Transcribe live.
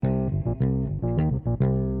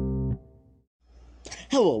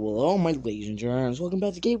Hello, my ladies and gents. Welcome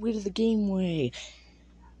back to Gateway to the Gameway.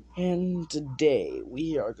 And today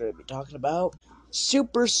we are going to be talking about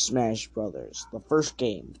Super Smash Bros. The first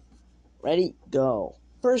game. Ready? Go.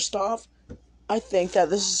 First off, I think that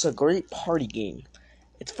this is a great party game.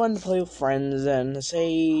 It's fun to play with friends and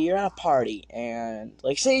say you're at a party and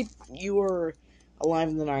say you were alive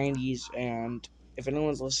in the 90s, and if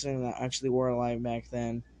anyone's listening that actually were alive back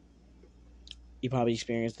then, you probably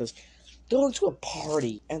experienced this. Going to a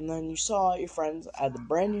party, and then you saw your friends at the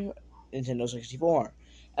brand new Nintendo 64,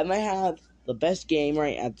 and they had the best game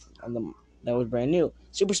that was brand new,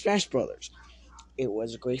 Super Smash Bros. It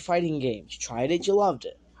was a great fighting game. You tried it, you loved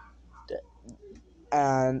it,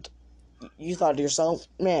 and you thought to yourself,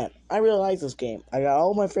 man, I really like this game. I got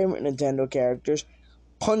all my favorite Nintendo characters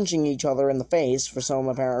punching each other in the face for some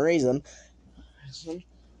apparent reason. It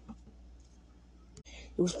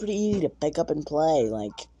was pretty easy to pick up and play,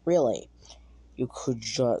 really. You could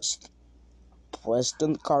just press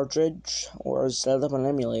the cartridge or set up an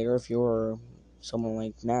emulator if you were someone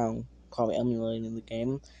like now, probably emulating the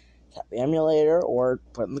game. Tap the emulator or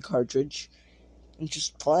put in the cartridge and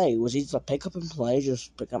just play. It was easy to pick up and play.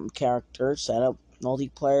 Just pick up a character, set up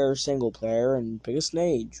multiplayer, single player, and pick a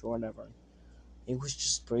stage or whatever. It was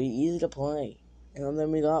just pretty easy to play. And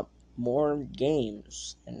then we got more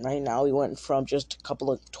games. And right now we went from just a couple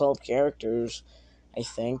of 12 characters, I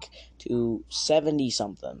think, to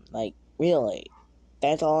 70-something. Really.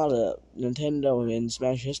 That's a lot of Nintendo and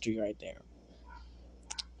Smash history right there.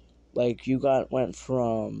 You went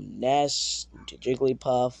from Ness to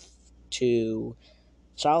Jigglypuff to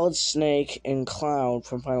Solid Snake and Cloud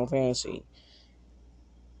from Final Fantasy.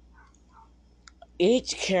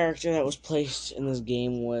 Each character that was placed in this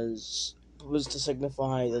game was to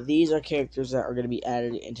signify that these are characters that are going to be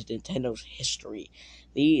added into Nintendo's history.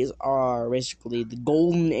 These are basically the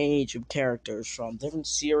golden age of characters from different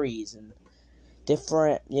series and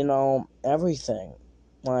different, everything.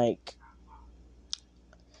 You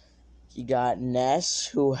got Ness,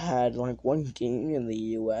 who had one game in the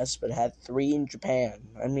US but had 3 in Japan.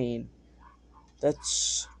 I mean,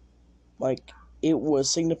 that's it was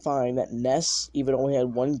signifying that Ness, even though he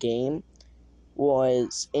had 1 game,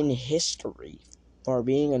 was in history for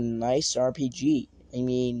being a nice RPG. I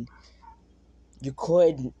mean, you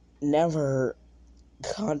could never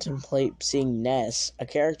contemplate seeing Ness, a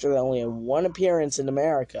character that only had 1 appearance in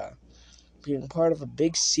America, being part of a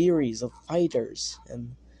big series of fighters,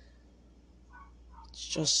 and it's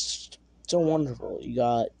just so wonderful. You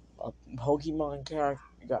got a Pokemon character,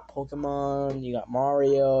 you got Pokemon, you got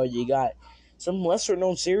Mario, you got some lesser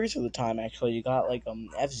known series for the time. Actually, you got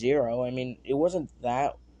F-Zero. I mean, it wasn't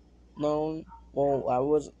that known. Well,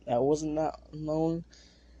 that wasn't that known.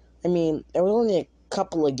 I mean, there was only a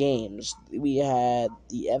couple of games. We had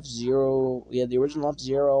the F-Zero, we had the original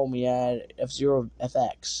F-Zero, and we had F-Zero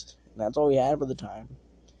FX. And that's all we had for the time.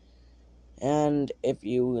 And if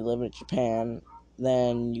you live in Japan,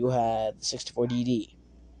 then you had the 64DD,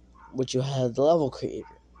 which you had the level creator.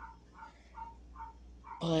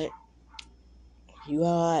 But you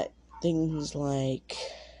got things like...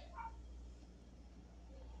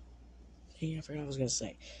 I forgot what I was going to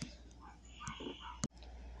say.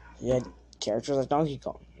 You had characters like Donkey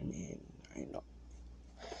Kong. I mean,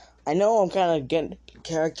 I know I'm kind of getting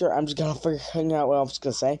character. I'm just going to figure out what I was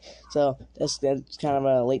going to say. So, that's kind of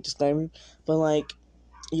a late disclaimer. But,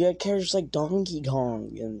 you had characters like Donkey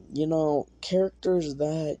Kong and, characters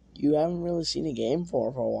that you haven't really seen a game for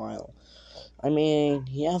a while. I mean,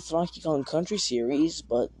 yeah, Donkey Kong Country series,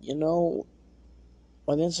 but,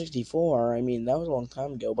 within 64, I mean, that was a long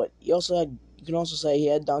time ago, but you can also say he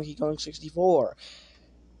had Donkey Kong 64,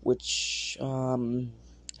 which, I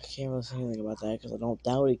can't really say anything about that, because I don't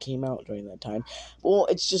doubt it came out during that time. Well,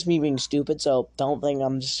 it's just me being stupid, so don't think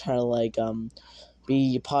I'm just trying to,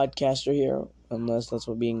 be a podcaster here, unless that's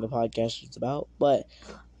what being a podcaster is about. But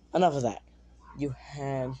enough of that. You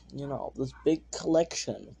had, this big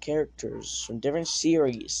collection of characters from different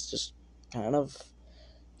series, just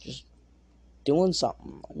doing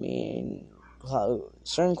something. I mean,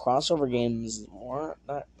 certain crossover games weren't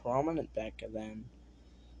that prominent back then,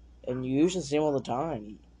 and you usually see them all the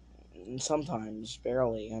time. And sometimes,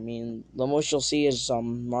 barely. I mean, the most you'll see is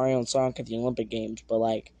Mario and Sonic at the Olympic Games, but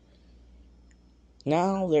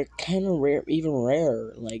now they're kind of rare, even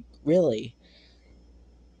rarer. Really.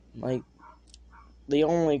 The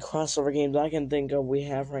only crossover games I can think of we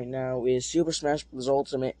have right now is Super Smash Bros.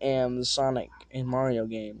 Ultimate and the Sonic and Mario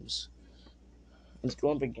games. It's the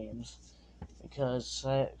Olympic Games. Because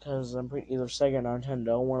I'm pretty either Sega or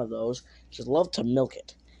Nintendo, one of those, just love to milk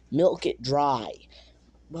it. Milk it dry.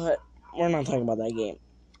 But we're not talking about that game.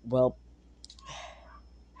 Well,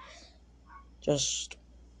 Just,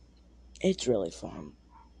 it's really fun.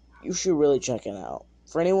 You should really check it out.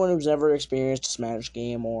 For anyone who's ever experienced a Smash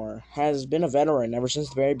game or has been a veteran ever since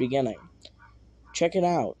the very beginning, check it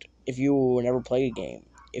out if you never played a game.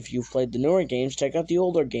 If you've played the newer games, check out the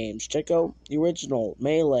older games. Check out the original,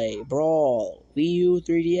 Melee, Brawl, Wii U,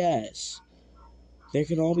 3DS. They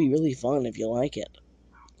can all be really fun if you like it.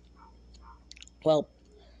 Well,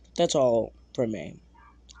 that's all from me.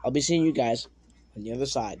 I'll be seeing you guys on the other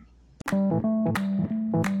side.